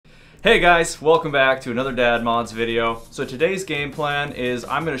Hey guys, welcome back to another Dad Mods video. So today's game plan is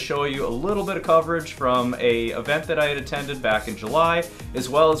I'm going to show you a little bit of coverage from a event that I had attended back in July, as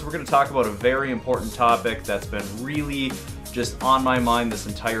well as we're going to talk about a very important topic that's been really just on my mind this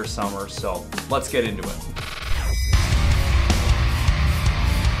entire summer. So let's get into it.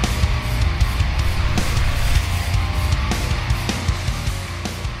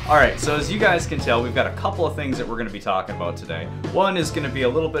 Alright, so as you guys can tell, we've got a couple of things that we're going to be talking about today. One is going to be a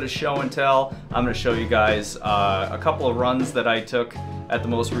little bit of show and tell. I'm going to show you guys a couple of runs that I took at the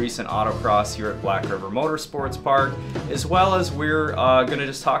most recent autocross here at Black River Motorsports Park, as well as we're going to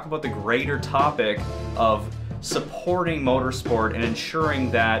just talk about the greater topic of supporting motorsport and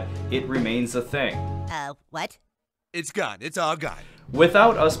ensuring that it remains a thing. What? It's gone. It's all gone.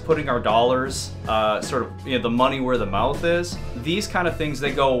 Without us putting our dollars, the money where the mouth is, these kind of things,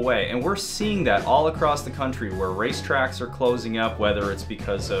 they go away. And we're seeing that all across the country where racetracks are closing up, whether it's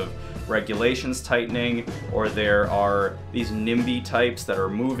because of regulations tightening or there are these NIMBY types that are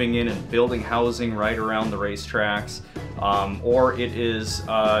moving in and building housing right around the racetracks, or it is,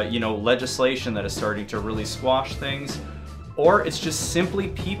 legislation that is starting to really squash things, or it's just simply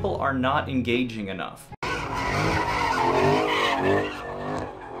people are not engaging enough.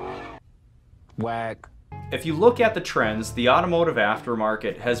 Whack. If you look at the trends, the automotive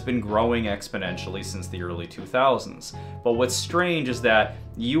aftermarket has been growing exponentially since the early 2000s. But what's strange is that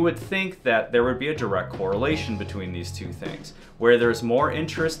you would think that there would be a direct correlation between these two things. Where there's more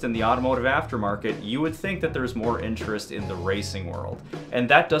interest in the automotive aftermarket, you would think that there's more interest in the racing world. And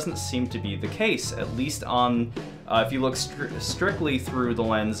that doesn't seem to be the case, at least on, if you look strictly through the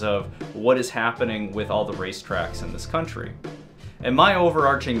lens of what is happening with all the racetracks in this country. And my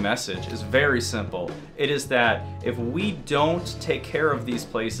overarching message is very simple. It is that if we don't take care of these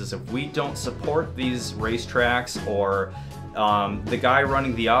places, if we don't support these racetracks or the guy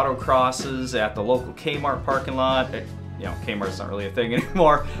running the autocrosses at the local Kmart parking lot, Kmart's not really a thing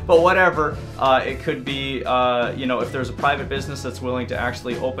anymore, but whatever, it could be, if there's a private business that's willing to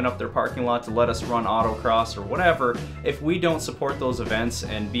actually open up their parking lot to let us run autocross or whatever, if we don't support those events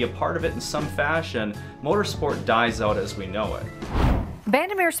and be a part of it in some fashion, motorsport dies out as we know it.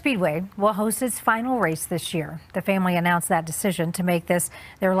 Bandimere Speedway will host its final race this year. The family announced that decision to make this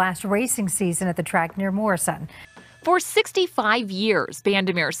their last racing season at the track near Morrison. For 65 years,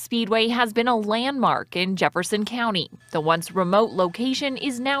 Bandimere Speedway has been a landmark in Jefferson County. The once remote location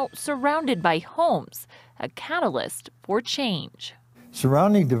is now surrounded by homes, a catalyst for change.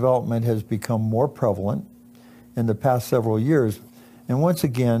 Surrounding development has become more prevalent in the past several years, and once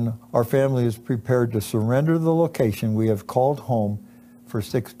again, our family is prepared to surrender the location we have called home for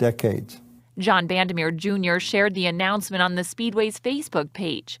 6 decades. John Bandimere Jr. shared the announcement on the Speedway's Facebook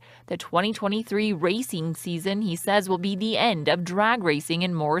page. The 2023 racing season, he says, will be the end of drag racing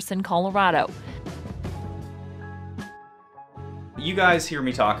in Morrison, Colorado. You guys hear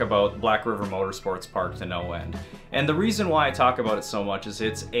me talk about Black River Motorsports Park to no end. And the reason why I talk about it so much is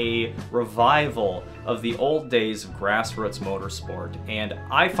it's a revival of the old days of grassroots motorsport. And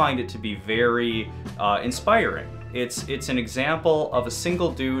I find it to be very inspiring. It's an example of a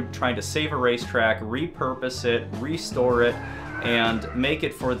single dude trying to save a racetrack, repurpose it, restore it, and make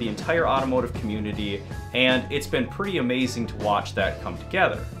it for the entire automotive community, and it's been pretty amazing to watch that come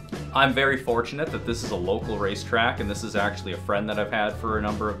together. I'm very fortunate that this is a local racetrack, and this is actually a friend that I've had for a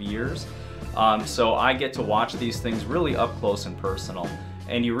number of years. So I get to watch these things really up close and personal,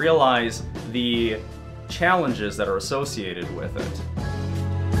 and you realize the challenges that are associated with it.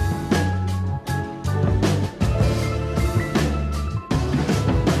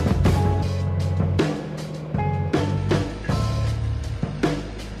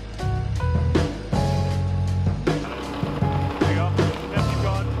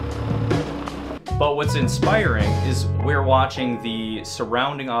 But what's inspiring is we're watching the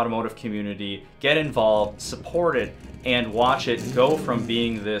surrounding automotive community get involved, support it, and watch it go from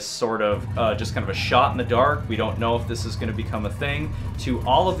being this sort of just kind of a shot in the dark, we don't know if this is going to become a thing, to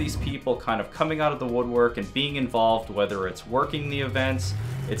all of these people kind of coming out of the woodwork and being involved, whether it's working the events,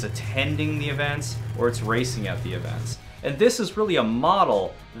 it's attending the events, or it's racing at the events. And this is really a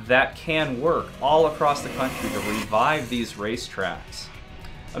model that can work all across the country to revive these racetracks.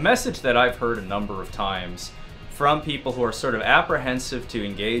 A message that I've heard a number of times from people who are sort of apprehensive to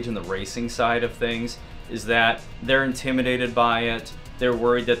engage in the racing side of things is that they're intimidated by it, they're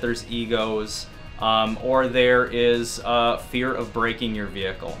worried that there's egos, or there is fear of breaking your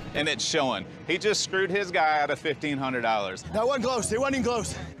vehicle. And it's showing. He just screwed his guy out of $1,500. That wasn't close. It wasn't even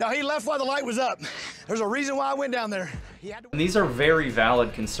close. Now, he left while the light was up. There's a reason why I went down there. And these are very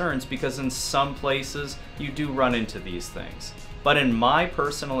valid concerns because in some places you do run into these things. But in my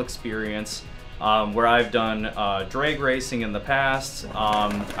personal experience, where I've done drag racing in the past,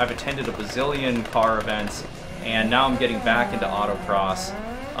 I've attended a bazillion car events, and now I'm getting back into autocross.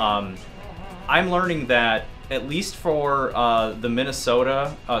 I'm learning that, at least for the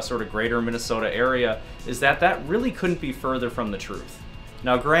Minnesota, sort of greater Minnesota area, is that really couldn't be further from the truth.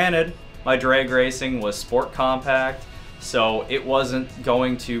 Now granted, my drag racing was sport compact, so it wasn't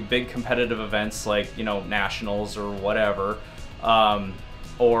going to big competitive events like, you know, nationals or whatever,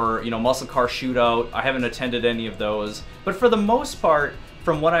 or, you know, muscle car shootout. I haven't attended any of those. But for the most part,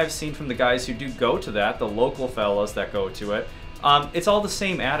 from what I've seen from the guys who do go to that, the local fellas that go to it, it's all the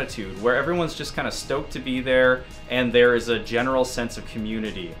same attitude, where everyone's just kind of stoked to be there, and there is a general sense of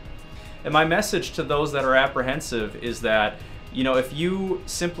community. And my message to those that are apprehensive is that, you know, if you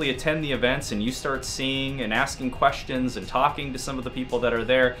simply attend the events and you start seeing and asking questions and talking to some of the people that are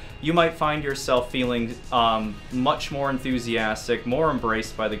there, you might find yourself feeling much more enthusiastic, more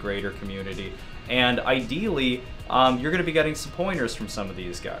embraced by the greater community. And ideally, you're going to be getting some pointers from some of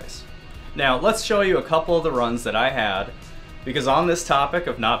these guys. Now, let's show you a couple of the runs that I had, because on this topic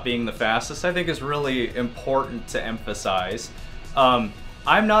of not being the fastest, I think is really important to emphasize. I'm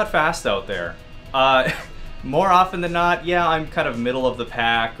not fast out there. More often than not, yeah, I'm kind of middle of the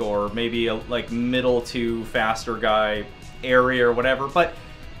pack, or maybe a like middle to faster guy area or whatever, but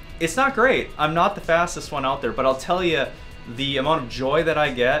it's not great. I'm not the fastest one out there, but I'll tell you, the amount of joy that I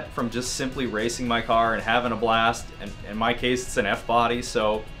get from just simply racing my car and having a blast, and in my case it's an F-body,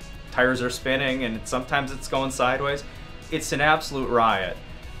 so tires are spinning and sometimes it's going sideways, it's an absolute riot.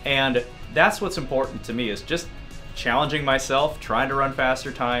 And that's what's important to me, is just challenging myself, trying to run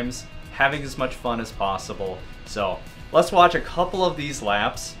faster times, having as much fun as possible. So let's watch a couple of these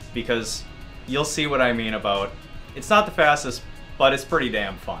laps, because you'll see what I mean about it's not the fastest, but it's pretty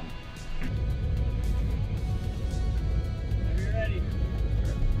damn fun. Are you ready?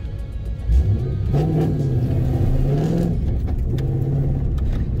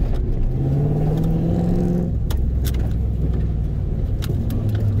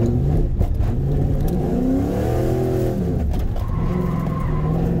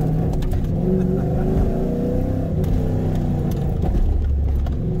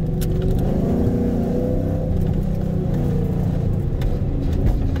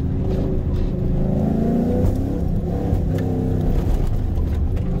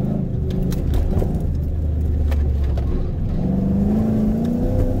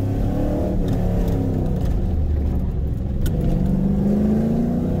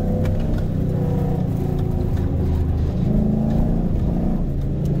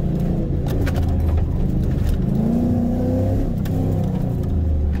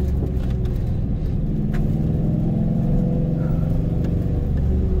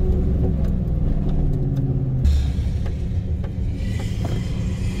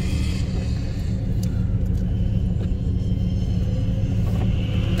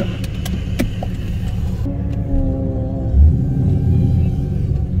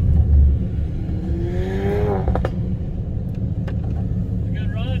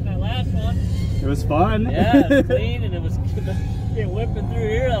 was fun. Yeah, it was clean, and it was whipping through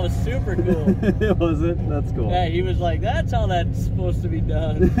here. That was super cool. It wasn't? That's cool. Yeah, he was like, that's how that's supposed to be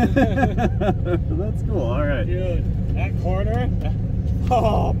done. That's cool. All right. Dude, that corner.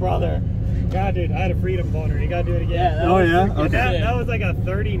 Oh, brother. God, dude, I had a freedom boner. You gotta do it again. Yeah, Okay. That was like a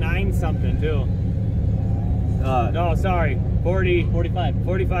 39 something too. No, sorry,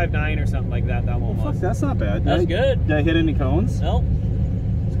 45.9 or something like that. That one Fuck, was. that's not bad. That's good. Did I hit any cones? Nope.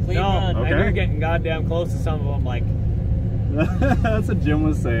 It's a clean run. Okay. And you're getting goddamn close to some of them, like That's what Jim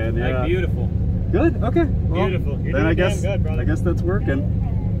was saying. Yeah. like beautiful. Good. Okay. Well, Beautiful. You're then doing I guess damn good, brother. I guess that's working.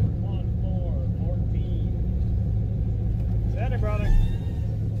 1, 4, 14. Center, brother.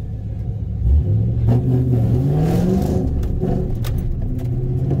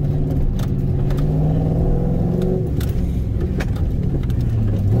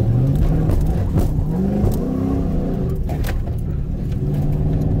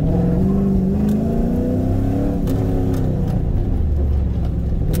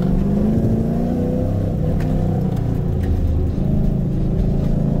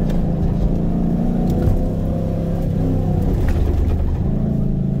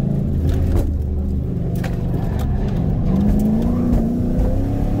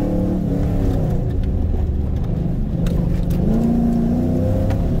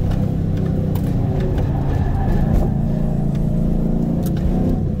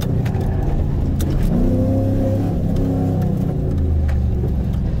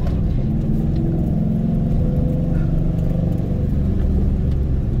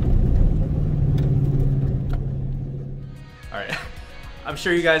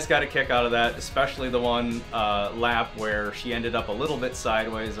 sure you guys got a kick out of that, especially the one lap where she ended up a little bit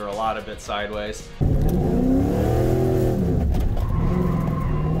sideways or a lot of bit sideways.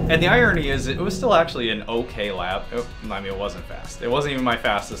 And the irony is, it was still actually an okay lap. I mean, it wasn't fast. It wasn't even my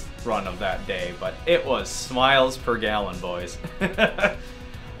fastest run of that day, but it was smiles per gallon, boys.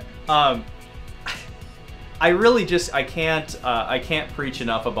 I really just, I can't preach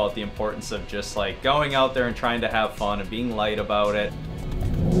enough about the importance of just like going out there and trying to have fun and being light about it.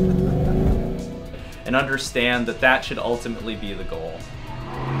 And understand that that should ultimately be the goal.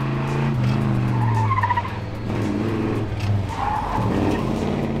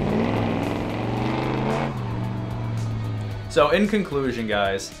 So in conclusion,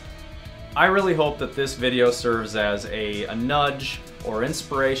 guys, I really hope that this video serves as a nudge or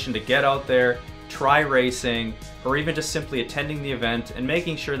inspiration to get out there, try racing, or even just simply attending the event and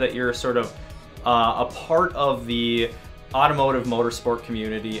making sure that you're sort of a part of the automotive motorsport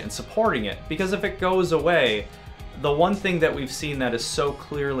community and supporting it. Because if it goes away, the one thing that we've seen that is so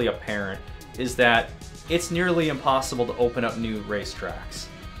clearly apparent is that it's nearly impossible to open up new racetracks.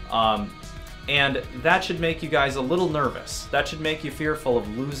 And that should make you guys a little nervous. That should make you fearful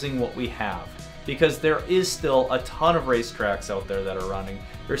of losing what we have. Because there is still a ton of racetracks out there that are running.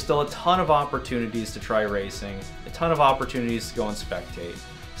 There's still a ton of opportunities to try racing, a ton of opportunities to go and spectate.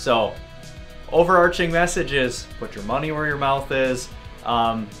 So, overarching message is, put your money where your mouth is,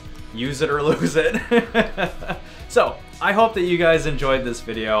 use it or lose it. So, I hope that you guys enjoyed this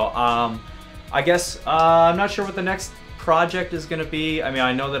video. I guess, I'm not sure what the next project is going to be. I mean,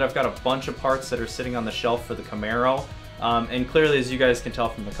 I know that I've got a bunch of parts that are sitting on the shelf for the Camaro, and clearly, as you guys can tell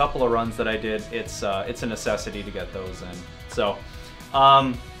from the couple of runs that I did, it's a necessity to get those in. So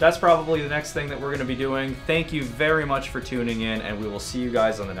that's probably the next thing that we're going to be doing. Thank you very much for tuning in, and we will see you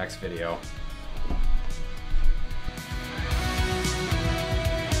guys on the next video.